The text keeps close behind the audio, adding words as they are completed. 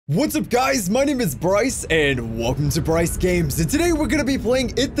What's up guys, my name is Bryce and welcome to Bryce Games, and today we're gonna be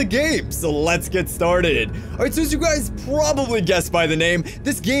playing It the Game, so let's get started. Alright, so as you guys probably guessed by the name,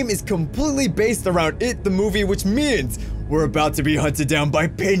 this game is completely based around It the movie, which means we're about to be hunted down by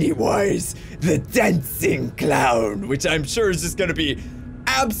Pennywise the Dancing Clown, which I'm sure is just gonna be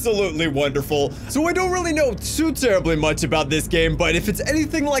absolutely wonderful. So I don't really know too terribly much about this game, but if it's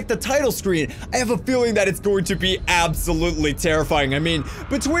anything like the title screen, I have a feeling that it's going to be absolutely terrifying. I mean,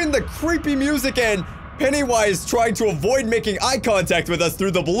 between the creepy music and Pennywise trying to avoid making eye contact with us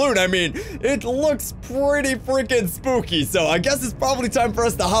through the balloon, I mean, it looks pretty freaking spooky. So I guess it's probably time for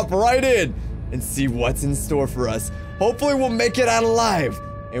us to hop right in and see what's in store for us. Hopefully we'll make it out alive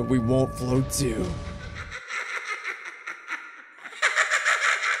and we won't float too.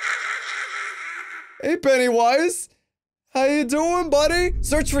 Hey Pennywise, how you doing, buddy?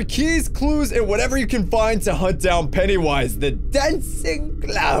 Search for keys, clues, and whatever you can find to hunt down Pennywise the Dancing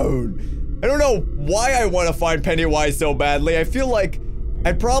Clown. I don't know why I want to find Pennywise so badly. I feel like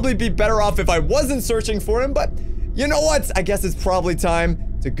I'd probably be better off if I wasn't searching for him, but you know what? I guess it's probably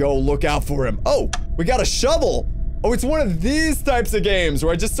time to go look out for him. Oh, we got a shovel. Oh, it's one of these types of games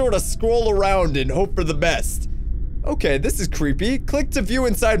where I just sort of scroll around and hope for the best. Okay, this is creepy. Click to view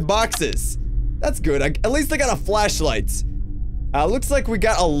inside boxes. That's good. At least I got a flashlight. Looks like we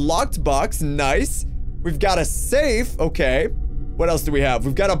got a locked box. Nice. We've got a safe. Okay. What else do we have?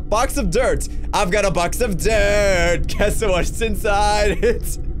 We've got a box of dirt. I've got a box of dirt. Guess what's inside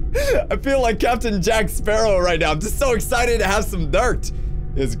it? I feel like Captain Jack Sparrow right now. I'm just so excited to have some dirt.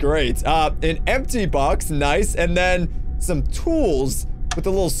 It's great. An empty box. Nice. And then some tools with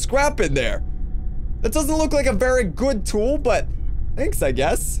a little scrap in there. That doesn't look like a very good tool, but thanks, I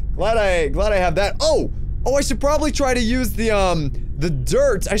guess. Glad I have that. Oh, I should probably try to use the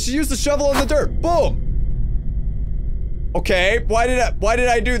dirt. I should use the shovel on the dirt. Boom. Okay, why did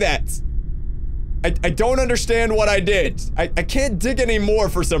I do that? I don't understand what I did. I can't dig anymore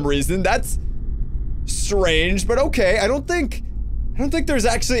for some reason. That's strange, but okay. I don't think there's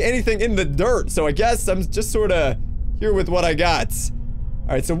actually anything in the dirt, so I guess I'm just sort of here with what I got. All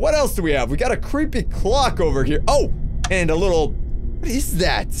right, so what else do we have? We got a creepy clock over here. Oh, and a little. What is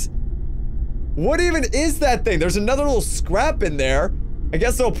that? What even is that thing? There's another little scrap in there. I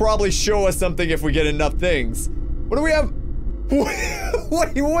guess they'll probably show us something if we get enough things. What do we have?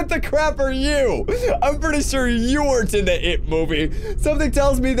 What the crap are you? I'm pretty sure you weren't in the It movie. Something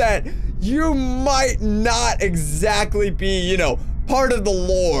tells me that you might not exactly be, you know, part of the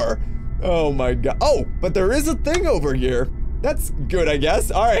lore. Oh my god. Oh, but there is a thing over here. That's good, I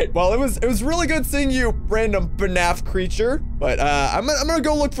guess. All right. Well, it was really good seeing you, random FNAF creature. But I'm gonna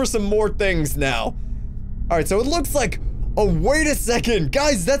go look for some more things now. All right. So it looks like. Oh, wait a second,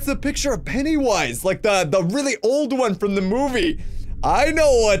 guys. That's the picture of Pennywise, like the really old one from the movie. I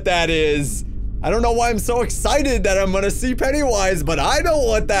know what that is. I don't know why I'm so excited that I'm gonna see Pennywise, but I know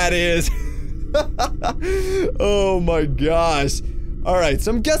what that is. Oh my gosh. All right. So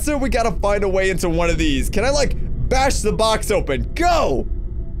I'm guessing we gotta find a way into one of these. Can I like bash the box open? Go!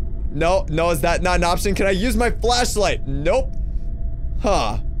 No, is that not an option? Can I use my flashlight? Nope.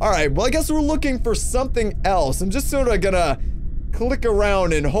 Huh. Alright, well I guess we're looking for something else. I'm just sort of gonna click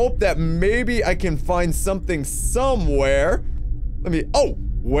around and hope that maybe I can find something somewhere. Let me, oh,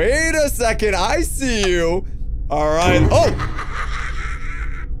 wait a second, I see you. Alright, oh!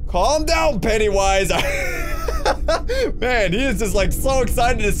 Calm down, Pennywise. Man, he is just like so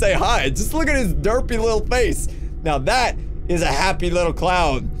excited to say hi. Just look at his derpy little face. Now that is a happy little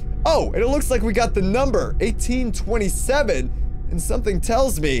clown. Oh, and it looks like we got the number 1827, and something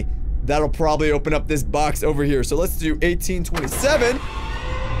tells me that'll probably open up this box over here. So let's do 1827.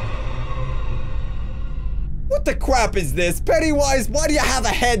 What the crap is this? Pennywise, why do you have a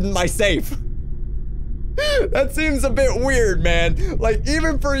head in my safe? That seems a bit weird, man. Like,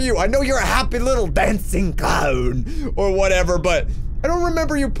 even for you, I know you're a happy little dancing clown or whatever, but I don't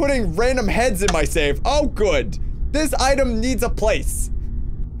remember you putting random heads in my safe. Oh, good. This item needs a place.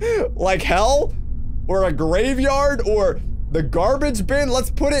 Like hell? Or a graveyard? Or the garbage bin? Let's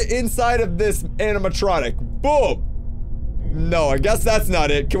put it inside of this animatronic. Boom. No, I guess that's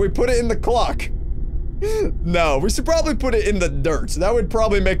not it. Can we put it in the clock? No, we should probably put it in the dirt. That would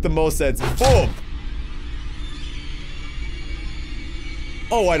probably make the most sense. Boom.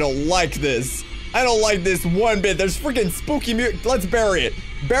 Oh, I don't like this. I don't like this one bit. There's freaking spooky music. Let's bury it.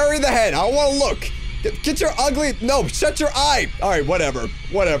 Bury the head. I don't want to look. Get your ugly. No, shut your eye. All right, whatever.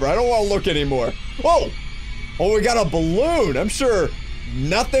 Whatever. I don't want to look anymore. Whoa. Oh, we got a balloon. I'm sure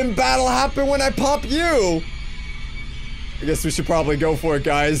nothing bad will happen when I pop you. I guess we should probably go for it,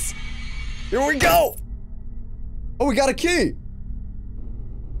 guys. Here we go. Oh, we got a key.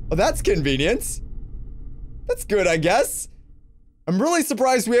 Oh, that's convenient. That's good, I guess. I'm really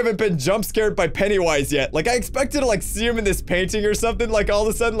surprised we haven't been jump scared by Pennywise yet. Like, I expected to, like, see him in this painting or something, like, all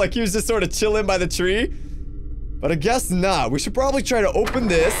of a sudden, like, he was just sort of chilling by the tree. But I guess not. We should probably try to open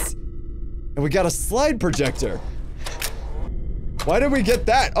this. And we got a slide projector. Why did we get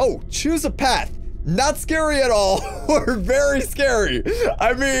that? Oh, choose a path. Not scary at all, or very scary.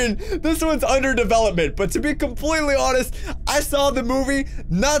 I mean, this one's under development, but to be completely honest, I saw the movie.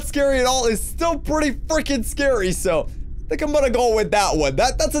 Not scary at all is still pretty freaking scary, so I think I'm gonna go with that one.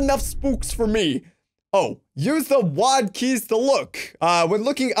 That's enough spooks for me. Oh, use the WAD keys to look. When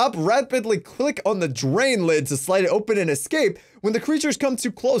looking up, rapidly click on the drain lid to slide it open and escape. When the creatures come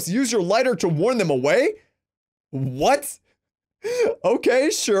too close, use your lighter to warn them away? What? Okay,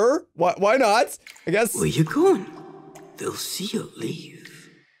 sure. Why not? I guess. Where you going? They'll see you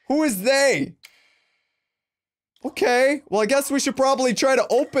leave. Who is they? Okay. Well, I guess we should probably try to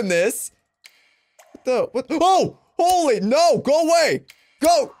open this. What? Oh! Holy, no! Go away!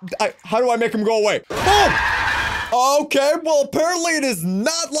 Go! How do I make him go away? Oh! Okay, well, apparently it is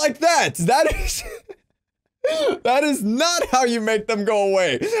not like that. That is... that is not how you make them go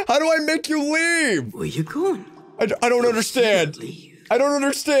away. How do I make you leave? Where you going? I don't understand. I don't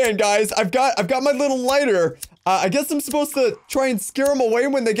understand, guys. I've got my little lighter. I guess I'm supposed to try and scare them away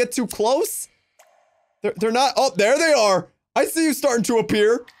when they get too close. They're not. Oh, there they are. I see you starting to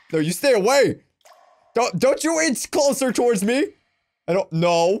appear. No, you stay away. Don't you inch closer towards me. I don't.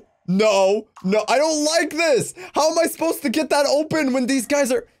 No. I don't like this. How am I supposed to get that open when these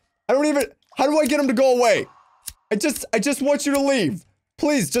guys are? I don't even. How do I get them to go away? I just want you to leave.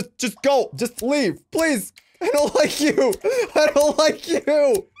 Please, just go. Just leave, please. I don't like you. I don't like you.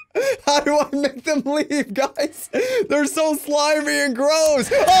 How do I make them leave, guys? They're so slimy and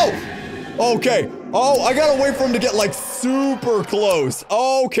gross. Oh, okay. Oh, I gotta wait for him to get like super close.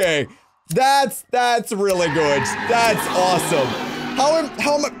 Okay, that's really good. That's awesome. How am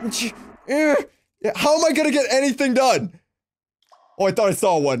I gonna get anything done? Oh, I thought I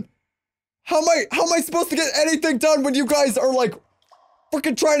saw one. How am I supposed to get anything done when you guys are like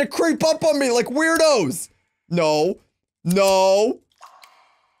freaking trying to creep up on me like weirdos? No. I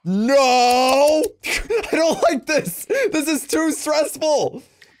don't like this. This is too stressful.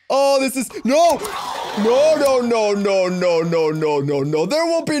 Oh, this is no. There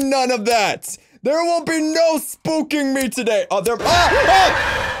will be none of that. There will be no spooking me today. Oh, there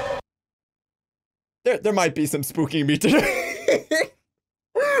might be some spooking me today.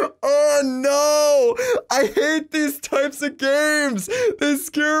 Oh no! I hate these types of games! They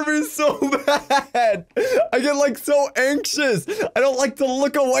scare me so bad! I get like so anxious! I don't like to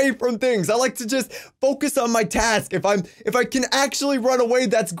look away from things. I like to just focus on my task. If I can actually run away,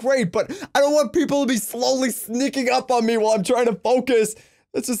 that's great, but I don't want people to be slowly sneaking up on me while I'm trying to focus.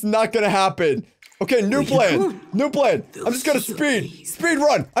 That's just not gonna happen. Okay, new plan. I'm just gonna speed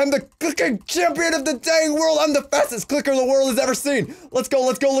run. I'm the clicking champion of the dang world. I'm the fastest clicker the world has ever seen. Let's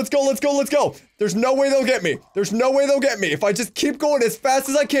go. There's no way they'll get me. If I just keep going as fast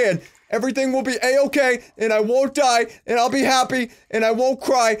as I can, everything will be a-okay, and I won't die, and I'll be happy, and I won't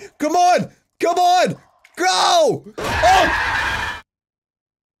cry. Come on, go! Oh!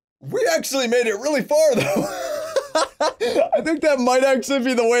 We actually made it really far though. I think that might actually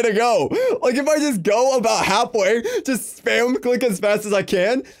be the way to go. Like, if I just go about halfway, just spam click as fast as I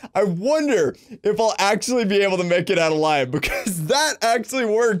can, I wonder if I'll actually be able to make it out alive, because that actually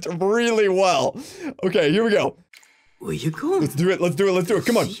worked really well. Okay, here we go. Where you going? Let's do it.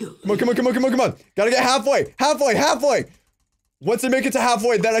 Come on. Gotta get halfway. Once I make it to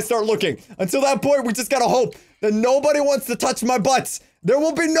halfway, then I start looking. Until that point, we just gotta hope that nobody wants to touch my butts. There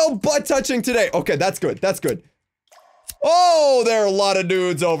will be no butt touching today. Okay, that's good. Oh, there are a lot of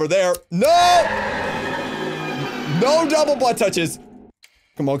dudes over there. No double butt touches.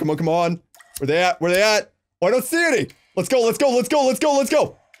 Come on. Where they at? Oh, I don't see any. Let's go.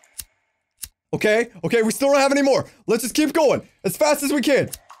 Okay, we still don't have any more. Let's just keep going as fast as we can.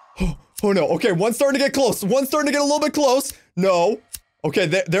 Oh no, okay, one's starting to get close. One's starting to get a little bit close. No. Okay,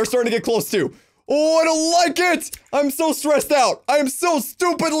 they're starting to get close too. Oh, I don't like it. I'm so stressed out. I am so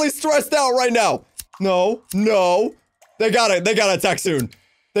stupidly stressed out right now. No. They gotta attack soon.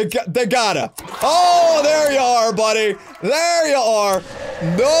 They gotta. Oh, there you are, buddy. There you are.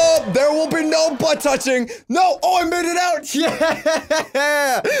 No, there will be no butt touching. No. Oh, I made it out.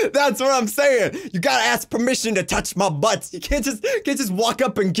 Yeah. That's what I'm saying. You gotta ask permission to touch my butt. You can't just walk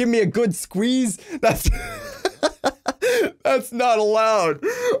up and give me a good squeeze. That's not allowed.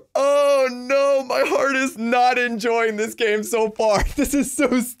 Oh no, my heart is not enjoying this game so far. This is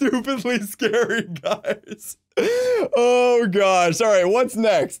so stupidly scary, guys. Oh gosh. All right, what's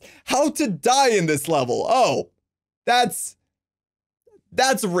next? How to die in this level. Oh, that's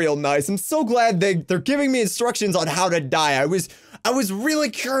real nice. I'm so glad they're giving me instructions on how to die. I was really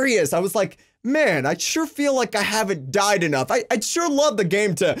curious. I was like, man, I sure feel like I haven't died enough. I'd sure love the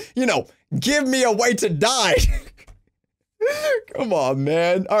game to, you know, give me a way to die. Come on,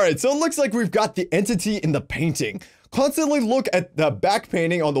 man. All right, so it looks like we've got the entity in the painting. Constantly look at the back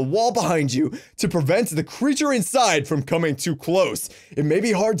painting on the wall behind you to prevent the creature inside from coming too close. It may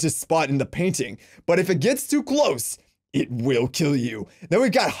be hard to spot in the painting, but if it gets too close, it will kill you. Then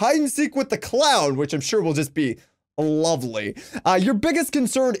we've got hide and seek with the clown, which I'm sure will just be lovely. Your biggest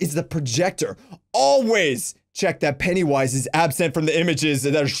concern is the projector. Always check that Pennywise is absent from the images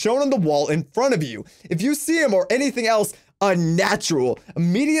that are shown on the wall in front of you. If you see him or anything else unnatural,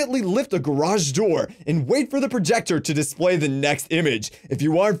 immediately lift the garage door and wait for the projector to display the next image. If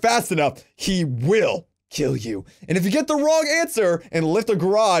you aren't fast enough, he will kill you. And if you get the wrong answer and lift the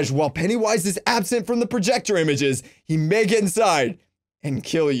garage while Pennywise is absent from the projector images, he may get inside and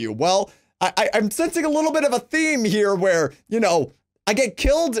kill you. Well, I'm sensing a little bit of a theme here where, you know, I get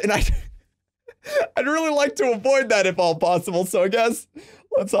killed and I'd really like to avoid that if all possible. So I guess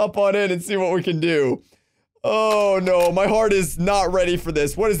let's hop on in and see what we can do. Oh no, my heart is not ready for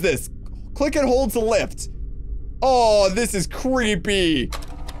this. What is this? Click and hold to lift. Oh, this is creepy.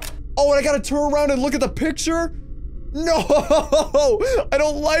 Oh, and I gotta turn around and look at the picture? No, I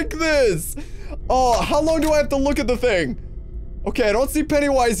don't like this. Oh, how long do I have to look at the thing? Okay, I don't see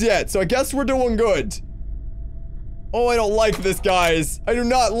Pennywise yet, so I guess we're doing good. Oh, I don't like this, guys. I do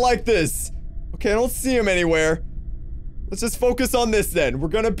not like this. Okay, I don't see him anywhere. Let's just focus on this then. We're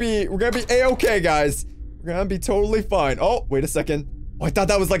gonna be A-okay, guys. We're gonna be totally fine. Oh, wait a second. Oh, I thought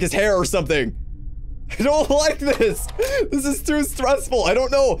that was like his hair or something. I don't like this. This is too stressful. I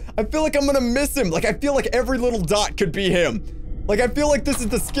don't know. I feel like I'm gonna miss him. Like, I feel like every little dot could be him. Like, I feel like this is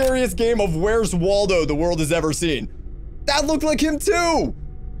the scariest game of Where's Waldo the world has ever seen. That looked like him too.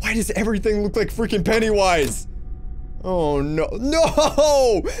 Why does everything look like freaking Pennywise? Oh, no.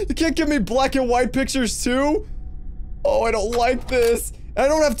 No! You can't give me black and white pictures too? Oh, I don't like this. I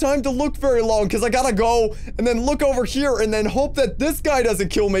don't have time to look very long because I gotta go and then look over here and then hope that this guy doesn't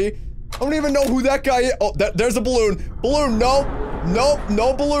kill me. I don't even know who that guy is. Oh, there's a balloon. Balloon, no. Nope,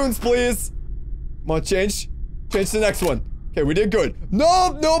 no balloons, please. Come on, change to the next one. Okay, we did good.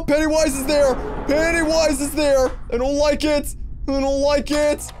 No, no, Pennywise is there. Pennywise is there. I don't like it. I don't like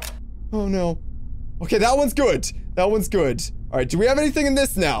it. Oh, no. Okay, that one's good. That one's good. All right, do we have anything in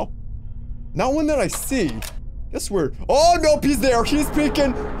this now? Not one that I see. Guess we're... Oh, nope, he's there. He's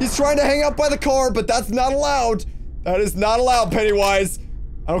peeking. He's trying to hang out by the car, but that's not allowed. That is not allowed, Pennywise.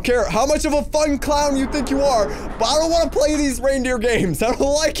 I don't care how much of a fun clown you think you are, but I don't want to play these reindeer games. I don't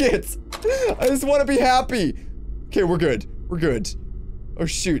like it. I just want to be happy. Okay, we're good. We're good. Oh,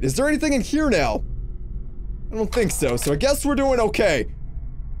 shoot. Is there anything in here now? I don't think so. So I guess we're doing okay.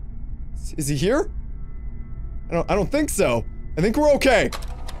 Is he here? I don't think so. I think we're okay.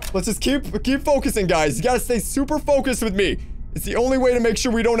 Let's just keep focusing, guys. You gotta stay super focused with me. It's the only way to make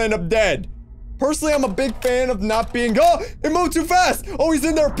sure we don't end up dead. Personally, I'm a big fan of not being... Oh, it moved too fast. Oh, he's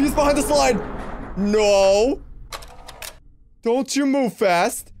in there. He's behind the slide. No. Don't you move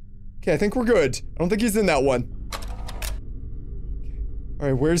fast. Okay, I think we're good. I don't think he's in that one. All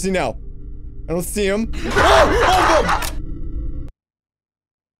right, where is he now? I don't see him. Oh!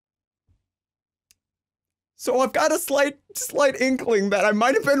 So I've got a slight inkling that I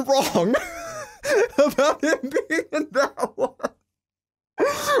might have been wrong about him being in that one.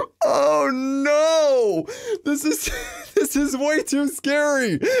 Oh no! This is way too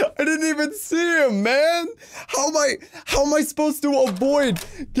scary. I didn't even see him, man. How am I supposed to avoid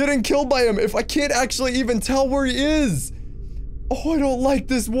getting killed by him if I can't actually even tell where he is? Oh, I don't like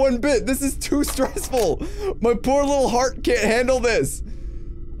this one bit. This is too stressful. My poor little heart can't handle this.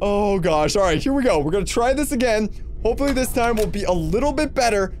 Oh gosh. All right, here we go. We're gonna try this again. Hopefully this time will be a little bit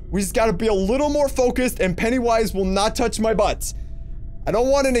better. We just gotta be a little more focused and Pennywise will not touch my butt. I don't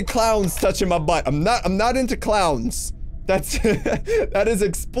want any clowns touching my butt. I'm not into clowns. That is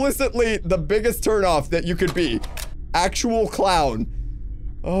explicitly the biggest turnoff that you could be. Actual clown.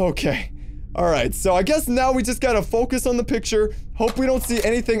 Okay. All right, so I guess now we just gotta focus on the picture. Hope we don't see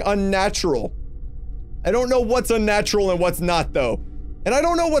anything unnatural. I don't know what's unnatural and what's not though. And I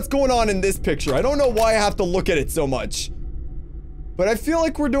don't know what's going on in this picture. I don't know why I have to look at it so much. But I feel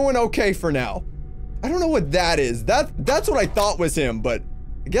like we're doing okay for now. I don't know what that is. That's what I thought was him, but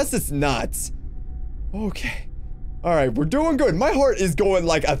I guess it's not. Okay. All right, we're doing good. My heart is going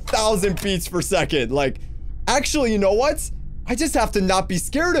like 1,000 beats per second. Like, actually, you know what? I just have to not be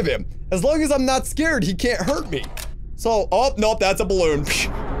scared of him. As long as I'm not scared, he can't hurt me. So, oh, nope, that's a balloon.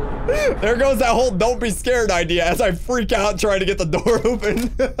 There goes that whole don't be scared idea as I freak out trying to get the door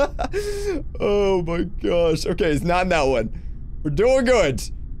open. Oh my gosh. Okay, he's not in that one. We're doing good.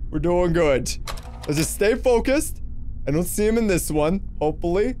 We're doing good. Let's just stay focused. I don't see him in this one,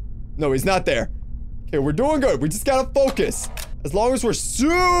 hopefully. No, he's not there. Okay, we're doing good. We just gotta focus. As long as we're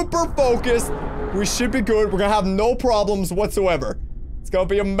super focused, we should be good. We're gonna have no problems whatsoever. It's gonna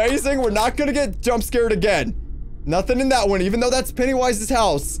be amazing. We're not gonna get jump scared again. Nothing in that one, even though that's Pennywise's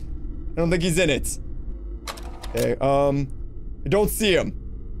house. I don't think he's in it. Okay, I don't see him.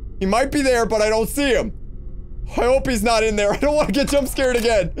 He might be there, but I don't see him. I hope he's not in there. I don't want to get jump scared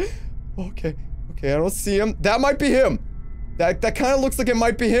again. Okay, okay, I don't see him. That might be him. That kind of looks like it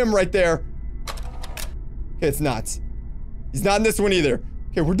might be him right there. Okay, it's not. He's not in this one either.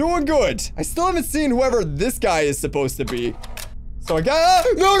 Okay, we're doing good. I still haven't seen whoever this guy is supposed to be. So I got,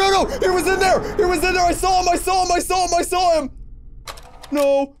 no, he was in there. He was in there. I saw him. I saw him.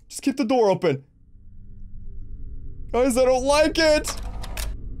 No, just keep the door open. Guys, I don't like it.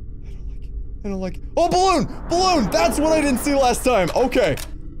 I don't like it. Oh, balloon. That's what I didn't see last time. Okay,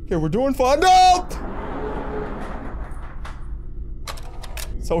 we're doing fine. No.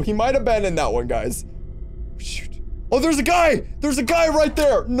 So he might have been in that one, guys. Shoot. Oh, there's a guy right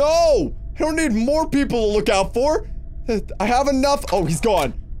there. No, I don't need more people to look out for. I have enough. Oh, he's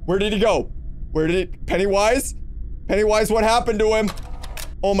gone. Where did he go? Pennywise, what happened to him?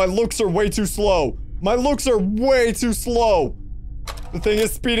 Oh, my looks are way too slow. The thing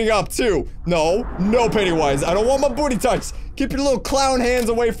is speeding up too. No, Pennywise. I don't want my booty touched. Keep your little clown hands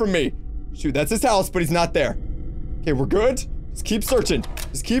away from me. Shoot, that's his house, but he's not there. Okay, we're good. Just keep searching.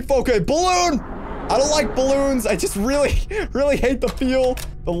 Just keep focusing. Balloon! I don't like balloons. I just really hate the feel,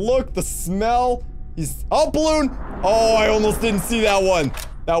 the look, the smell. Oh, balloon! Oh, I almost didn't see that one.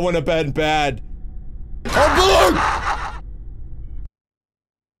 That would have been bad. Oh, balloon!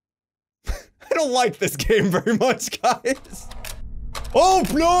 I don't like this game very much, guys. Oh,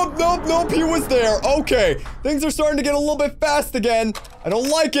 nope, he was there. Okay, things are starting to get a little bit fast again. I don't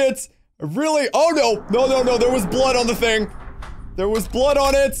like it. Oh, no, there was blood on the thing. There was blood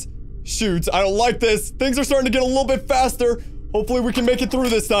on it. Shoot, I don't like this. Things are starting to get a little bit faster. Hopefully we can make it through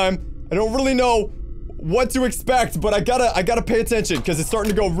this time. I don't really know what to expect, but I gotta pay attention because it's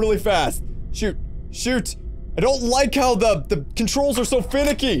starting to go really fast. Shoot. I don't like how the controls are so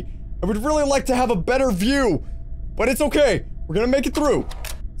finicky. I would really like to have a better view, but it's okay. We're gonna make it through.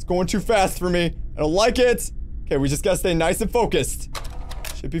 It's going too fast for me. I don't like it. Okay, we just gotta stay nice and focused.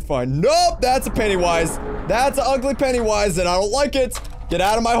 Should be fine. Nope, that's a Pennywise. That's an ugly Pennywise, and I don't like it. Get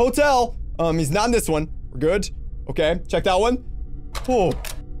out of my hotel. He's not in this one. We're good. Okay, check that one. Oh,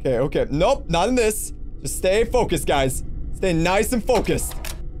 okay. Nope, not in this. Just stay focused, guys. Stay nice and focused.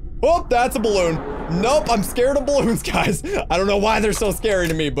 Oh, that's a balloon. Nope, I'm scared of balloons, guys. I don't know why they're so scary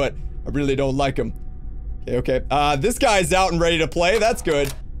to me, but I really don't like them. Okay. This guy's out and ready to play. That's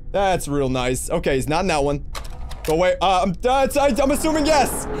good. That's real nice. Okay, he's not in that one. Go away. I'm assuming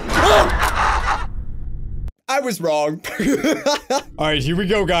yes. I was wrong. Alright, here we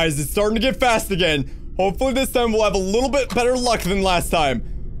go, guys. It's starting to get fast again. Hopefully this time we'll have a little bit better luck than last time.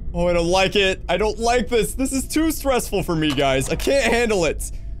 Oh, I don't like it. I don't like this. This is too stressful for me, guys. I can't handle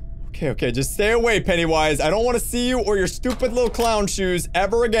it. Okay, just stay away, Pennywise. I don't want to see you or your stupid little clown shoes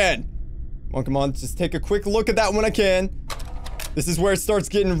ever again. Come on, just take a quick look at that when I can. This is where it starts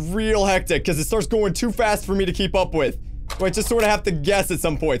getting real hectic, because it starts going too fast for me to keep up with. So I just sort of have to guess at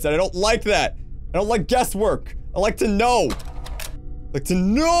some points, and I don't like that. I don't like guesswork. I like to know.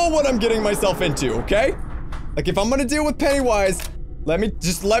 What I'm getting myself into, okay? Like, if I'm gonna deal with Pennywise, let me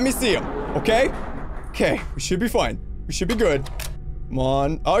see him, okay? Okay, we should be fine. We should be good. Come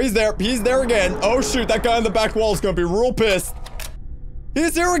on. Oh, he's there. He's there again. Oh, shoot. That guy on the back wall is gonna be real pissed.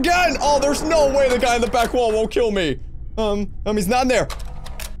 He's here again. Oh, there's no way the guy on the back wall won't kill me. He's not in there.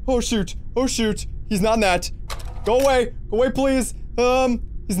 Oh, shoot. He's not in that. Go away, please.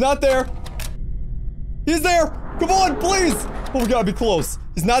 He's not there. He's there. Come on, please. Oh, we gotta be close.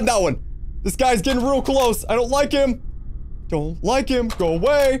 He's not in that one. This guy's getting real close. I don't like him. Go away.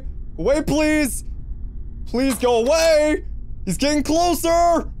 Go away, please. Please go away. He's getting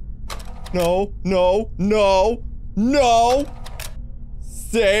closer. No.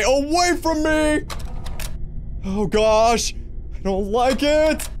 Stay away from me. Oh, gosh. I don't like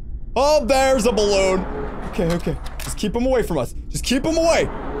it. Oh, there's a balloon. Okay. Just keep him away from us. Just keep him away.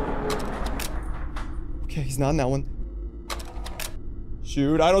 Okay, he's not in that one.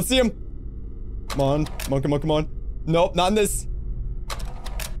 Shoot, I don't see him. Come on. Nope, not in this.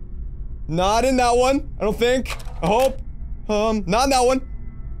 Not in that one, I don't think. I hope. Not that one.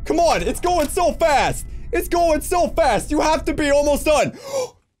 Come on, it's going so fast. It's going so fast. You have to be almost done.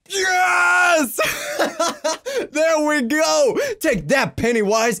 Yes! There we go. Take that,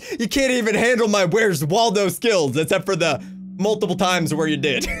 Pennywise. You can't even handle my Where's Waldo skills, except for the multiple times where you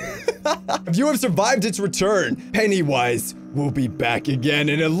did. If you have survived its return, Pennywise will be back again,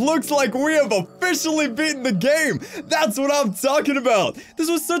 and it looks like we have officially beaten the game. That's what I'm talking about. This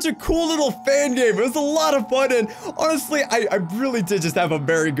was such a cool little fan game. It was a lot of fun, and honestly, I really did just have a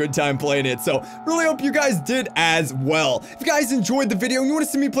very good time playing it, so really hope you guys did as well. If you guys enjoyed the video and you want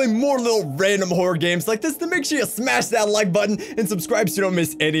to see me play more little random horror games like this, then make sure you smash that like button and subscribe so you don't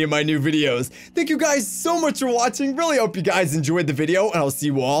miss any of my new videos. Thank you guys so much for watching. Really hope you guys enjoyed the video, and I'll see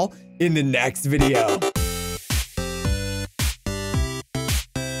you all in the next video.